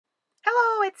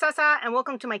it's Sasa and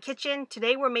welcome to my kitchen.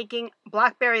 Today we're making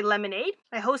blackberry lemonade.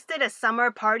 I hosted a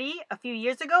summer party a few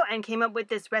years ago and came up with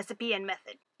this recipe and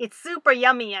method. It's super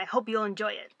yummy. I hope you'll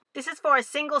enjoy it. This is for a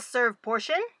single serve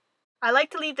portion. I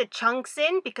like to leave the chunks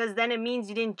in because then it means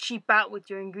you didn't cheap out with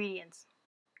your ingredients.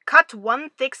 Cut one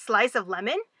thick slice of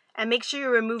lemon and make sure you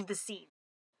remove the seed.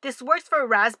 This works for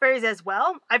raspberries as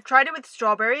well. I've tried it with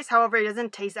strawberries, however it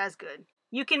doesn't taste as good.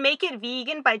 You can make it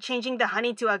vegan by changing the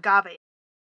honey to agave.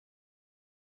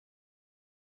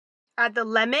 Add the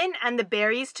lemon and the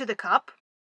berries to the cup,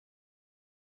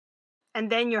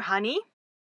 and then your honey.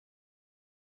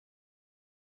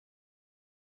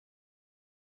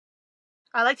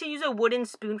 I like to use a wooden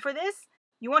spoon for this.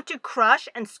 You want to crush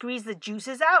and squeeze the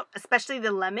juices out, especially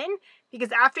the lemon,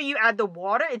 because after you add the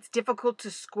water, it's difficult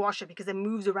to squash it because it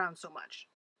moves around so much.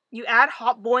 You add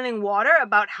hot boiling water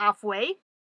about halfway,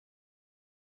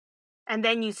 and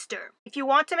then you stir. If you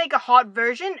want to make a hot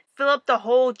version, fill up the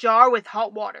whole jar with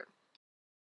hot water.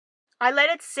 I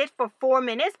let it sit for 4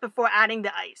 minutes before adding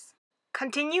the ice.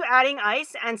 Continue adding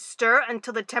ice and stir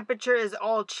until the temperature is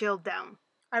all chilled down.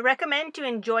 I recommend to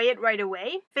enjoy it right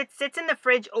away. If it sits in the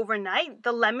fridge overnight,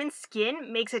 the lemon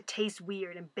skin makes it taste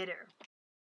weird and bitter.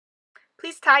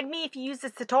 Please tag me if you use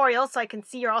this tutorial so I can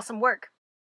see your awesome work.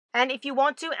 And if you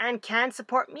want to and can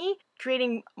support me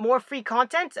creating more free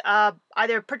content,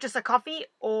 either purchase a coffee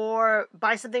or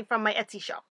buy something from my Etsy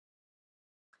shop.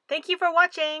 Thank you for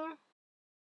watching!